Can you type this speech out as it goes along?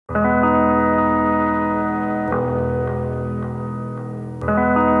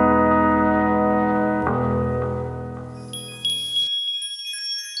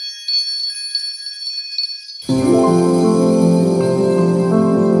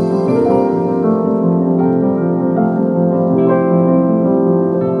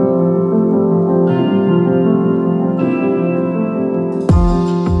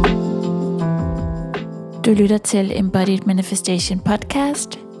Du lytter til Embodied Manifestation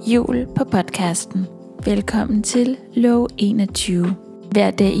Podcast, jul på podcasten. Velkommen til låge 21.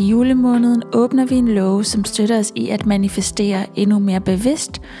 Hver dag i julemåneden åbner vi en låge, som støtter os i at manifestere endnu mere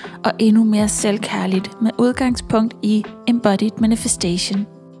bevidst og endnu mere selvkærligt med udgangspunkt i Embodied Manifestation.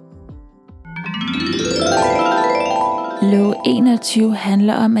 Låge 21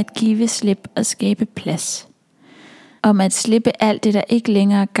 handler om at give slip og skabe plads. Om at slippe alt det, der ikke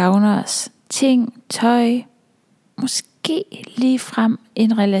længere gavner os. Ting, tøj, måske lige frem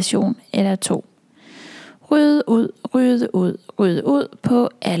en relation eller to. Rydde ud på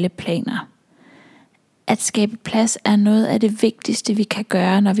alle planer. At skabe plads er noget af det vigtigste, vi kan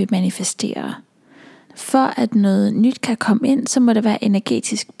gøre, når vi manifesterer. For at noget nyt kan komme ind, så må der være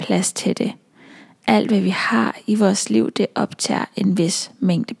energetisk plads til det. Alt hvad vi har i vores liv, det optager en vis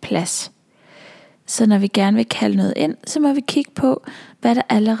mængde plads. Så når vi gerne vil kalde noget ind, så må vi kigge på, hvad der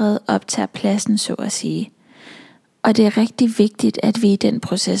allerede optager pladsen, så at sige. Og det er rigtig vigtigt, at vi i den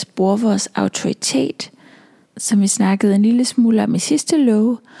proces bruger vores autoritet, som vi snakkede en lille smule om i sidste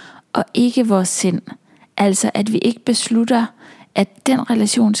låge, og ikke vores sind. Altså at vi ikke beslutter, at den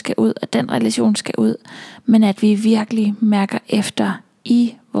relation skal ud, og den relation skal ud, men at vi virkelig mærker efter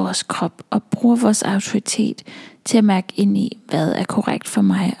i vores krop, og bruger vores autoritet til at mærke ind i, hvad er korrekt for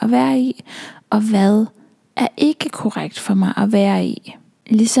mig at være i, og hvad er ikke korrekt for mig at være i.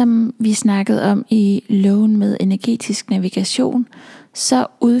 Ligesom vi snakkede om i lågen med energetisk navigation, så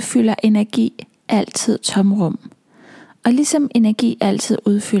udfylder energi altid tomrum. Og ligesom energi altid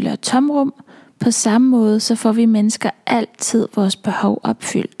udfylder tomrum, på samme måde så får vi mennesker altid vores behov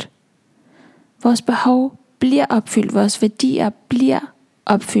opfyldt. Vores behov bliver opfyldt, vores værdier bliver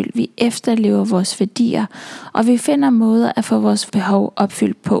opfyldt. Vi efterlever vores værdier, og vi finder måder at få vores behov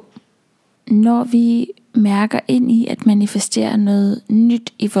opfyldt på. Når vi mærker ind i at manifestere noget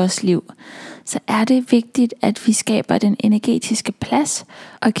nyt i vores liv, så er det vigtigt, at vi skaber den energetiske plads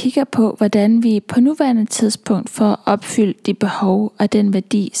og kigger på, hvordan vi på nuværende tidspunkt får opfyldt de behov og den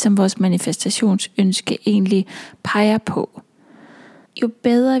værdi, som vores manifestationsønske egentlig peger på. Jo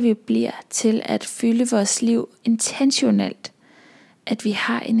bedre vi bliver til at fylde vores liv intentionelt, at vi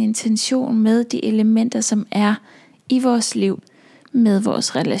har en intention med de elementer, som er i vores liv, med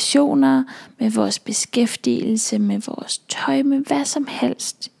vores relationer, med vores beskæftigelse, med vores tøj, med hvad som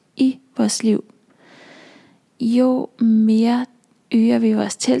helst i vores liv. Jo mere øger vi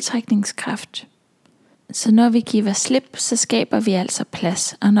vores tiltrækningskraft. Så når vi giver slip, så skaber vi altså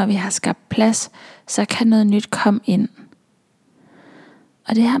plads. Og når vi har skabt plads, så kan noget nyt komme ind.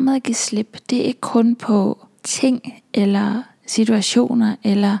 Og det her med at give slip, det er ikke kun på ting eller situationer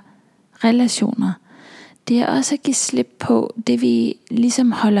eller relationer. Det er også at give slip på det, vi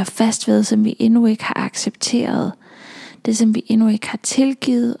ligesom holder fast ved, som vi endnu ikke har accepteret. Det, som vi endnu ikke har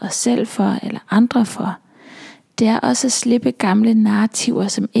tilgivet os selv for eller andre for. Det er også at slippe gamle narrativer,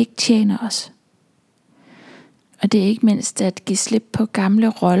 som ikke tjener os. Og det er ikke mindst at give slip på gamle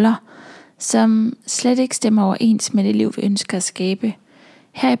roller, som slet ikke stemmer overens med det liv, vi ønsker at skabe.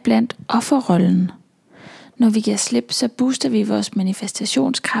 Heriblandt offerrollen. Når vi giver slip, så booster vi vores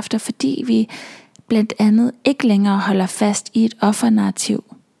manifestationskræfter, fordi vi blandt andet ikke længere holder fast i et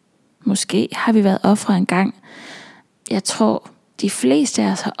offernarrativ. Måske har vi været ofre engang. Jeg tror, de fleste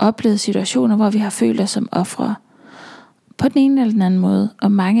af os har oplevet situationer, hvor vi har følt os som ofre. På den ene eller den anden måde.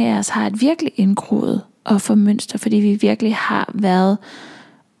 Og mange af os har et virkelig indgroet offermønster, fordi vi virkelig har været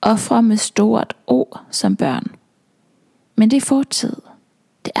ofre med stort O som børn. Men det er fortid.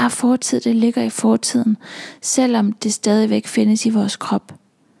 Det er fortid, det ligger i fortiden, selvom det stadigvæk findes i vores krop.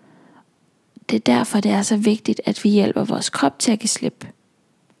 Det er derfor, det er så vigtigt, at vi hjælper vores krop til at give slip.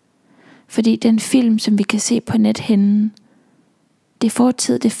 Fordi den film, som vi kan se på nethinden, det er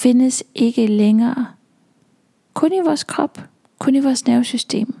fortid, det findes ikke længere. Kun i vores krop, kun i vores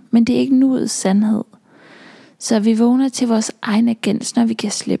nervesystem, men det er ikke nuets sandhed. Så vi vågner til vores egen agens, når vi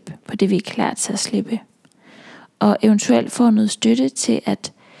giver slip på det, vi er klar til at slippe. Og eventuelt får noget støtte til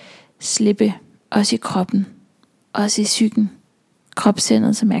at slippe, også i kroppen, også i psyken,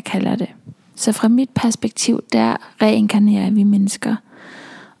 kropssindet, som jeg kalder det. Så fra mit perspektiv, der reinkarnerer vi mennesker.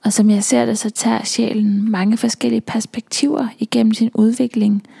 Og som jeg ser det, så tager sjælen mange forskellige perspektiver igennem sin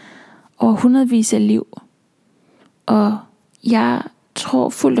udvikling over hundredvis af liv. Og jeg tror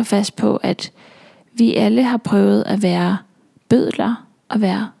fuldt og fast på, at vi alle har prøvet at være bødler, at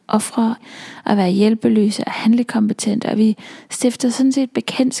være ofre, at være hjælpeløse og handlekompetente. Og vi stifter sådan set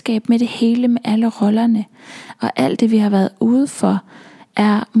bekendtskab med det hele, med alle rollerne. Og alt det, vi har været ude for,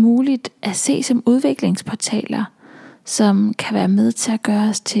 er muligt at se som udviklingsportaler, som kan være med til at gøre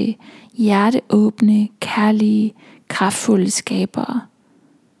os til hjerteåbne, kærlige, kraftfulde skabere.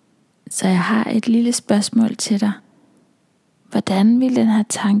 Så jeg har et lille spørgsmål til dig. Hvordan vil den her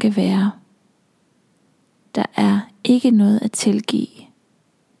tanke være? Der er ikke noget at tilgive.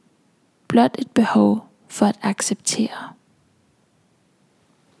 Blot et behov for at acceptere.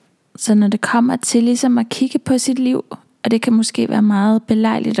 Så når det kommer til ligesom at kigge på sit liv, og det kan måske være meget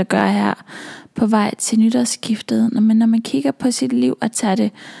belejligt at gøre her på vej til nytårsskiftet, men når man kigger på sit liv og tager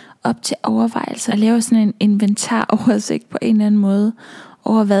det op til overvejelse og laver sådan en inventaroversigt på en eller anden måde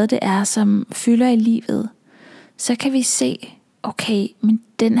over hvad det er, som fylder i livet, så kan vi se, okay, men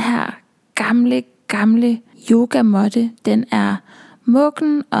den her gamle yogamåtte, den er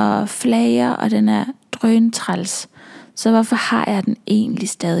muggen og flager, og den er drøntræls. Så hvorfor har jeg den egentlig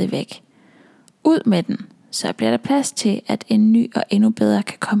stadigvæk? Ud med den, så bliver der plads til, at en ny og endnu bedre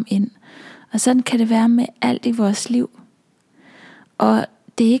kan komme ind. Og sådan kan det være med alt i vores liv. Og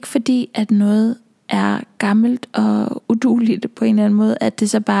det er ikke fordi, at noget er gammelt og udueligt på en eller anden måde, at det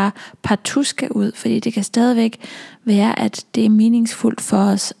så bare partout skal ud, fordi det kan stadigvæk være, at det er meningsfuldt for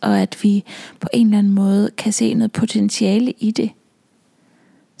os, og at vi på en eller anden måde kan se noget potentiale i det.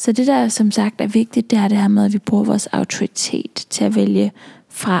 Så det der som sagt er vigtigt, det er det her med, at vi bruger vores autoritet til at vælge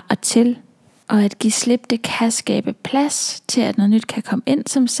fra og til, og at give slip, det kan skabe plads til, at noget nyt kan komme ind,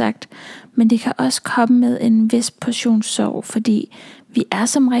 som sagt, men det kan også komme med en vis portion sorg, fordi vi er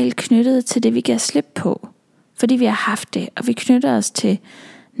som regel knyttet til det, vi giver slip på, fordi vi har haft det, og vi knytter os til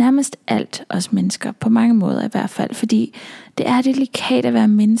nærmest alt, os mennesker, på mange måder i hvert fald, fordi det er delikat at være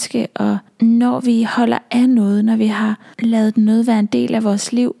menneske, og når vi holder af noget, når vi har lavet noget være en del af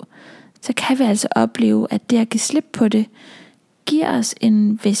vores liv, så kan vi altså opleve, at det at give slip på det, giver os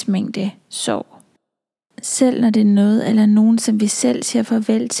en vis mængde sorg. Selv når det er noget eller nogen, som vi selv siger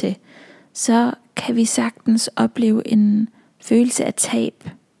farvel til, så kan vi sagtens opleve en følelse af tab.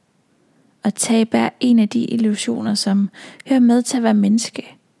 Og tab er en af de illusioner, som hører med til at være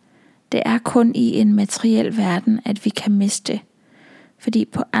menneske. Det er kun i en materiel verden, at vi kan miste. Fordi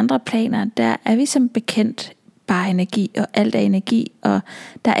på andre planer, der er vi som bekendt bare energi, og alt er energi, og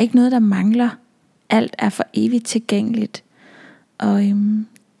der er ikke noget, der mangler. Alt er for evigt tilgængeligt. Og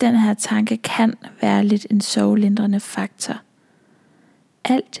den her tanke kan være lidt en sorglindrende faktor.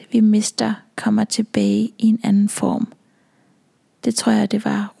 Alt vi mister kommer tilbage i en anden form. Det tror jeg, det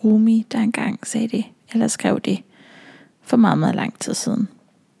var Rumi, der engang sagde det, eller skrev det for meget, meget lang tid siden.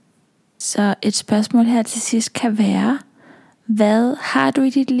 Så et spørgsmål her til sidst kan være, hvad har du i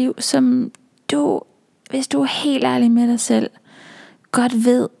dit liv, som du, hvis du er helt ærlig med dig selv, godt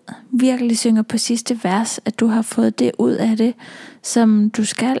ved, virkelig synger på sidste vers, at du har fået det ud af det, som du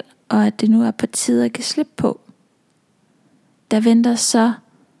skal, og at det nu er på tide at give slip på. Der venter så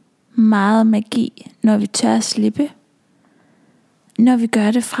meget magi, når vi tør at slippe, når vi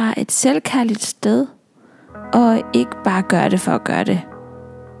gør det fra et selvkærligt sted, og ikke bare gør det for at gøre det.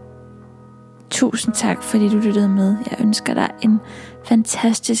 Tusind tak, fordi du lyttede med. Jeg ønsker dig en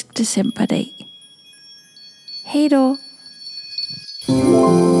fantastisk decemberdag. Hej då!